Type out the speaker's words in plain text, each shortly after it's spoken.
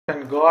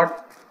god.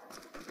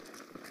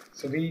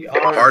 So we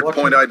are hard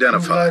point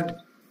identified.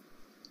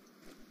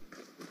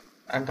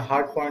 And the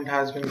hard point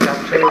has been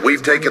captured.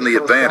 We've taken the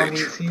advantage.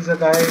 He sees a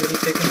guy,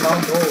 he's taken down.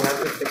 Oh, has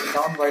been taken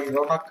down by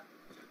Ronak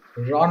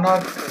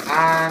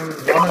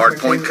hard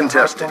point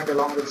contested. Hard point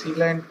along with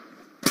Sealand.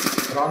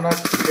 Ronak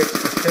gets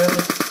the kill.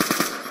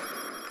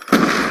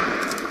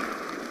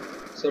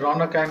 So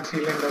Ronak and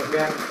Sealand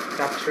again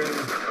capturing,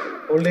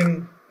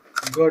 holding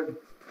good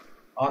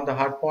on the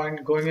hard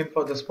point, going in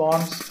for the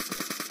spawns.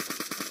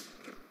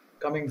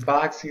 Coming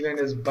back, Sealand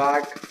is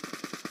back.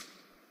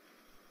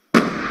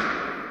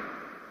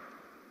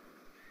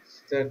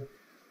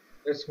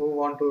 Let's move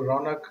on to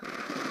Ronak.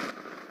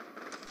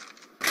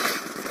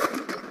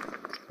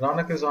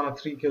 Ronak is on a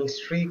 3-kill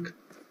streak.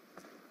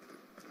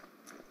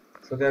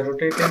 So they're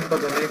rotating for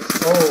the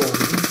next. Oh,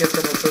 he gets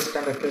an assist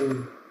and a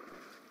kill.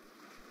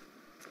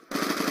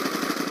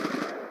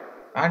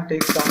 And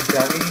takes down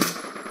Jaggy.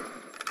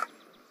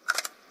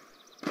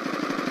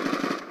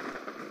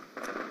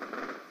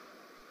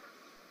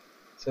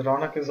 So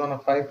Ronak is on a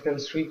 5-kill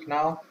streak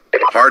now.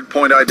 Hard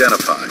point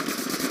identified.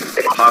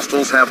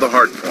 Hostiles have the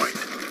hard point.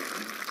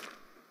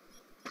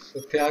 So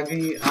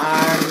Tyagi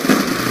and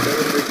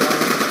Devil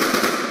Return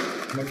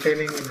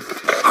maintaining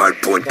hard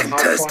point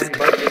contested.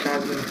 But it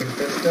has been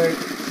contested.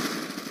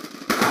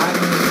 And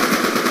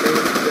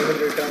Devil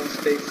Returns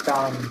takes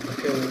down the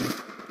kill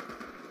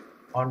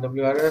on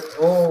WRF.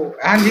 Oh,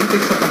 and he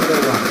picks up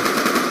another one.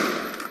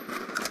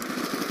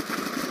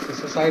 The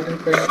Societal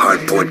Pin.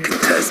 Hard point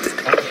contested.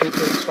 And a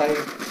 2-kill strike.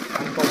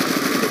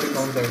 Unfortunately taken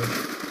down Devil.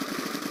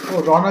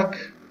 Oh, Ronak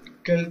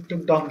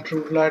took down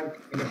True Blood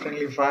in a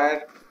friendly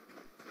fire.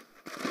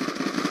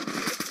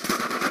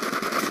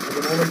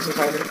 The moment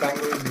Societal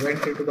Penguin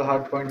went into the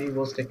hard point, he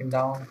was taken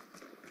down.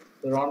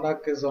 The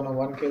Ronak is on a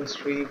 1-kill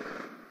streak.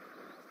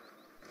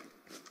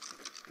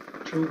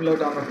 True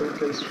Blood on a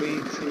 2-kill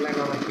streak. Sealand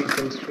on a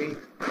 3-kill streak.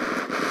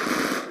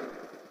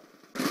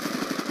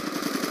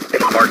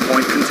 Hard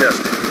point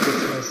contested. He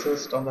gets an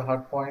assist on the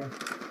hard point.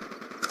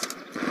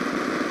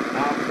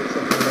 And picks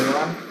up another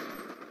one.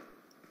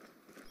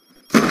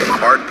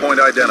 Hard point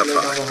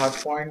identified. On the hard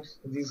point.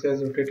 These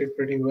guys rotated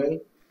pretty well.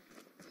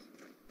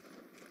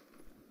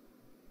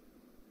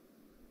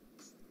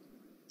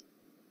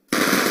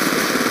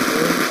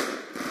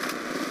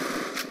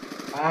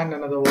 And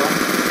another one.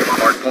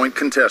 Hard point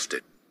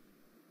contested.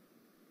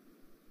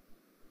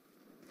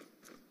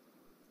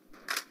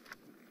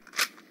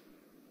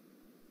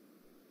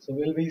 So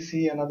will we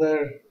see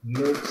another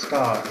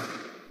Lodestar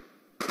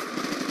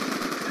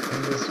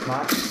in this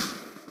match?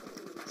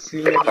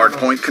 Hard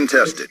point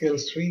contested. 6-kill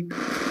streak.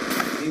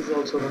 He's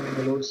also running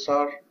a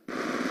Lodestar.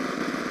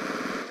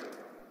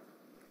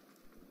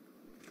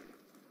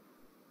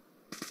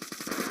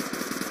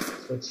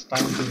 So it's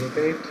time to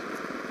rotate.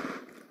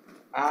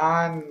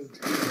 And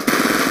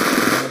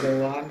another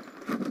one.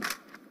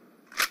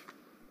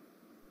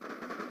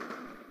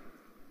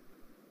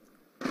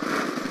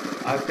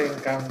 I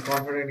think I'm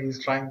confident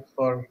he's trying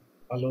for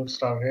a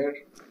Lodestar here.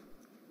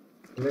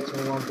 Let's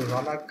move on to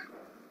Ronak.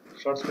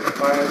 Shots being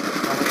fired.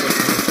 Ronak gets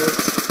an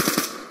assist.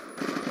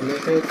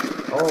 Elated.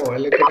 Oh,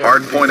 elated.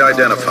 Hard point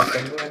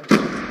identified.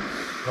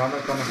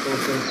 Ronak on a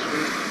 4-kill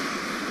streak.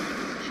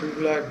 True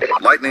Blood.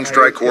 Lightning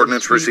strike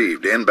coordinates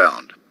received.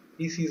 Inbound.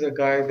 He sees a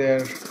guy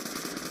there.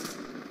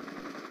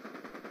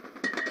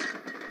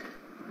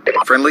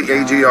 Friendly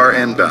AGR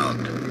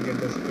inbound.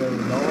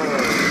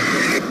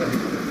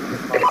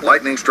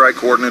 Lightning strike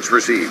coordinates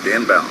received.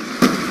 Inbound.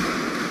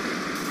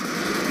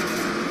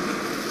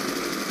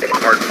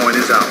 Hard point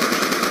is ours.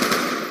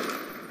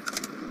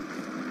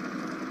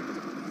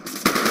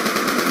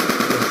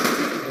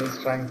 He's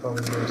trying for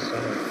the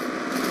Lodestar.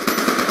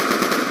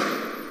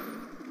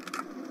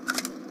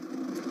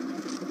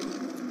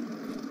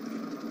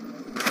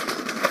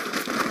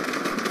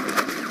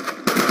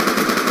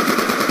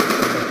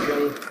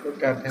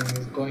 Look at him,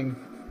 he's going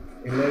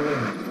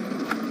 11.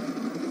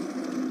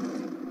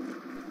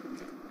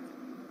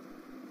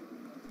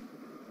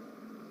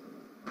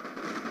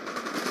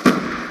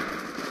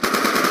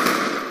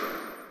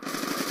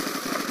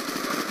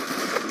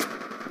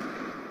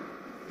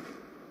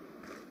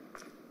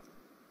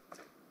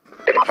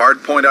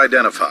 Hard point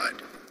identified.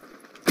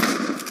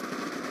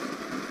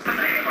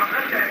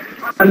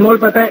 अनमोल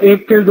पता है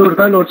 1 किल दूर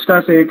था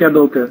लोडस्टार से 1 या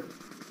 2 किल.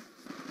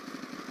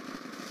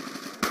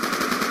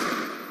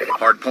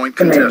 Hard point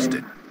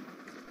contested.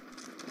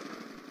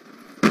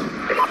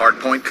 Hard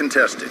point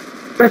contested.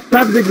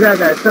 सब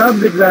zigzag है, सब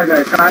zigzag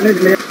है.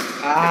 Carnage ले.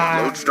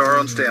 Lodestar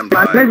on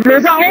standby. Carnage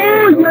लेगा.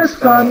 Oh yes,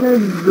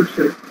 Carnage. Good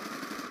shit.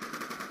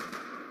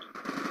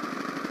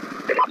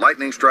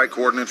 Lightning strike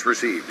coordinates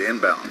received.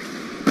 Inbound.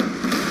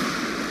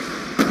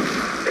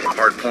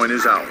 Hard point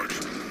is ours.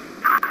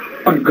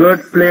 A good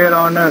player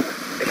on us.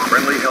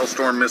 Friendly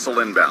Hellstorm missile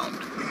inbound.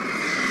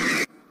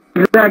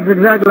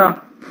 Zigzag La.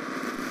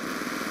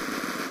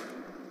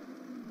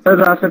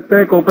 Sir आ सकते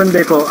हैं. Open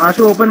देखो.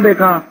 आशु open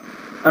देखा.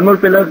 अनमोल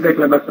pillars देख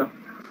ले बस.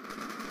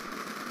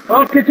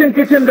 Oh, kitchen,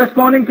 the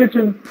spawning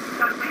kitchen.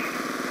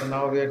 So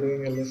now we are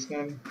doing a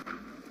listening.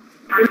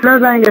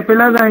 Pillars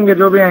आएंगे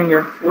जो भी आएंगे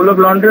वो लोग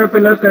लॉन्ड्री और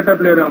पिलर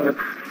सेटअप ले रहे होंगे.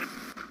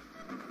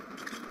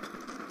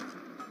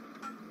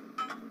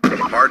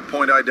 Hard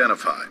point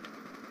identified.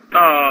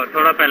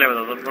 थोड़ा पहले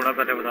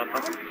बताता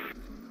हूँ.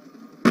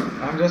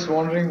 I'm just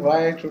wondering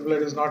why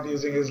Triplet is not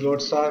using his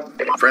Lodestar.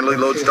 Friendly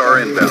Lodestar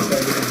inbound.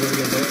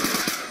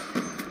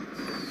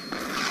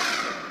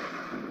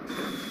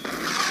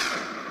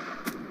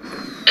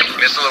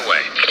 Missile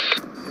away.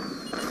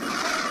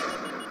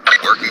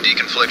 Working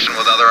deconfliction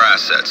with other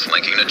assets,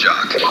 linking to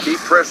Jock. Keep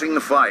pressing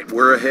the fight.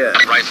 We're ahead.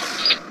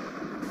 Rifle.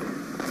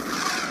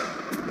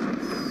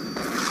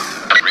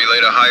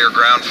 Relay to higher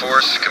ground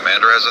force.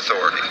 Commander has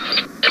authority.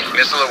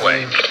 Missile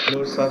away.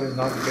 Lodestar is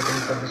not getting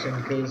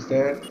sufficient kills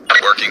there.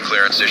 Working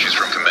clearance issues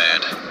from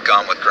command.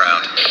 Gone with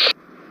ground.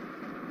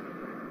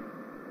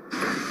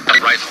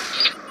 Rifle.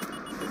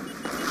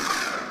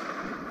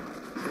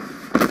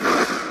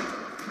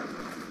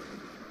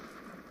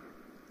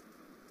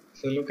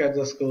 So look at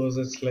the scores,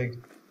 it's like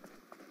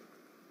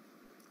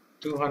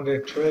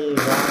 212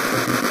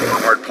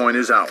 rounds. Hard point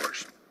is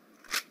ours.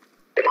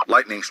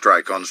 Lightning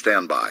strike on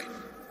standby.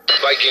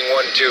 Viking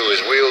 1-2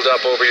 is wheeled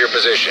up over your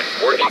position.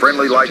 Working.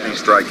 Friendly lightning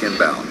strike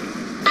inbound.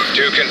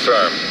 2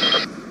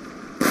 confirmed.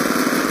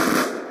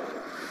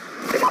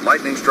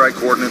 Lightning strike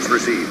coordinates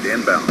received.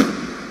 Inbound.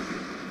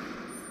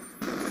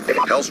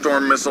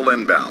 Hellstorm missile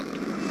inbound.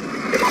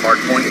 Hard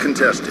point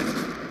contested.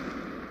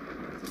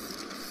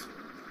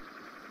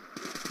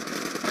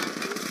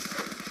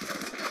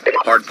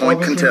 Hard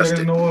point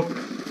contested. No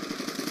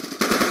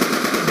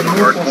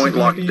Hard point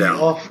locked down.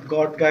 Of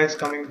God guys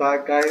coming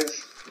back,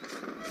 guys.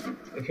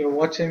 If you're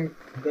watching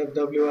the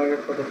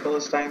WRF for the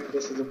first time,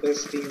 this is the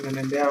best team in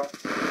India.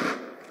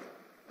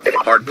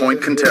 Hard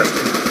point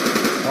contested.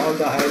 All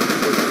the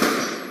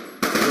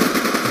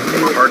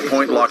Hard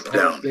point locked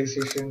down.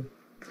 PlayStation.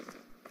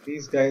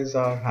 These guys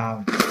are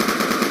ham.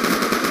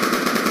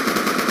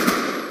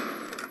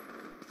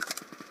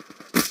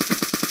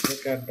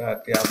 Look at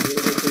that. Yeah,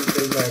 beautiful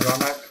kill by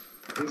Ronak.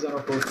 He's on a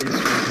 4-3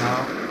 streak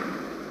now.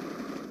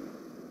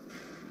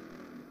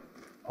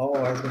 Oh,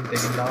 has been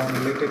taken down.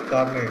 Related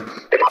carnage.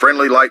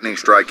 Friendly lightning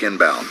strike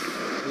inbound.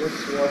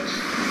 Let's watch.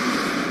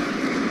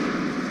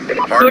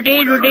 Hard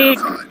point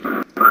identified.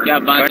 क्या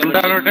 5 घंटा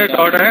rotate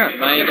और है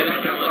मैं इधर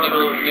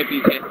के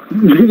पीछे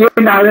ये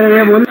डाले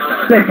रहे बोल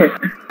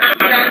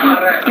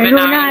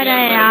रोना आ रहा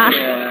है यार.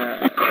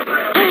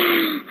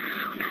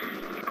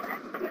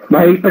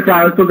 भाई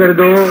 50 तो कर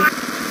दो.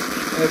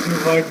 As you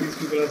heard, these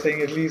people are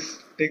saying at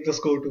least take the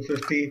score to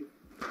 50,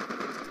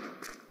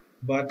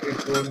 but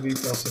it won't be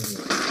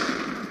possible.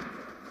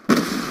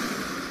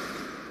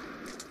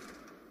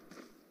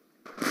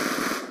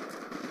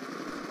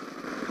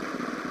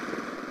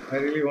 I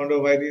really wonder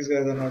why these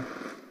guys are not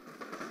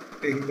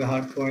taking the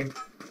hard point.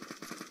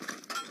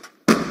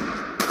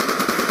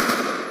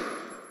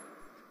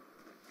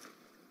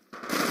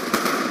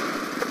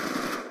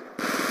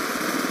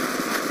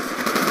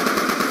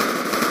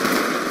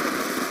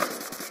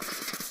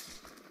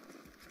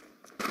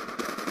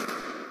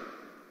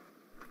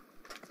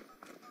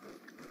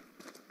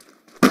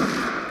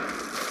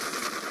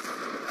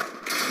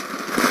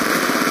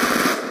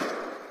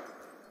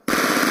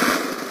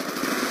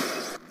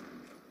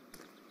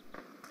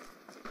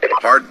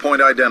 Hard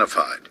point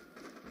identified.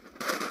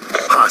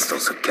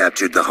 Hostiles have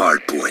captured the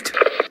hard point.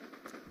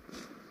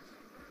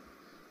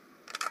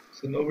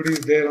 So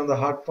nobody's there on the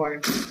hard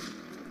point.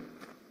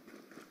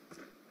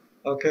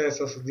 Okay,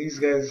 so these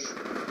guys,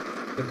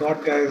 the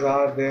God guys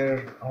are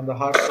there on the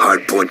hard point.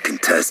 Hard point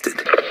contested.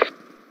 Like,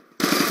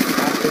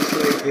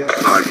 yes,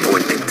 Hard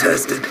point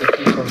contested.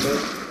 Yes,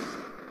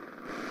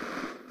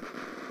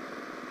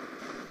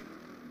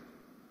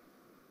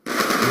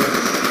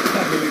 I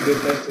really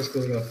did test the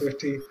score of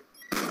 50.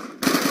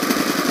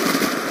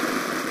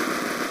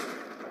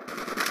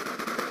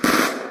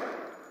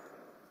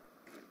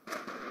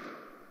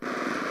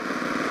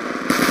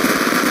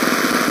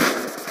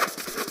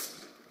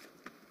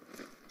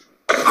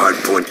 Hard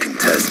point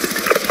contested.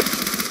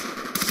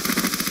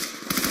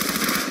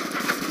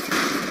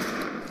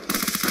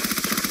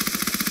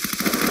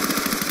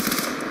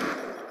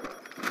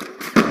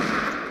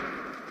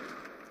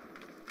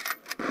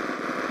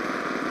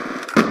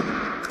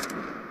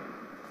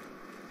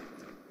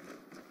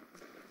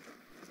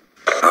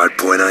 Hard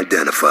point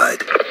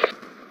identified.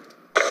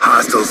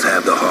 Hostiles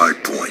have the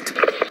hard point.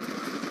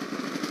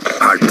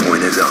 Hard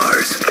point is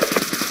ours.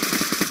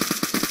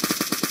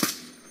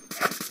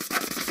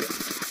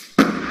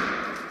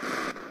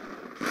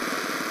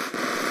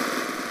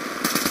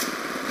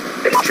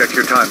 Check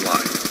your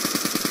timeline.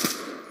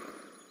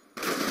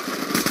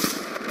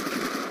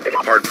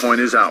 Hard point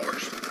is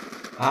ours.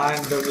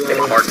 And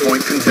Hard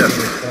point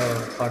contested.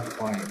 Hard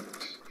point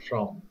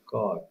from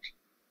God.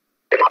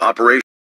 Operation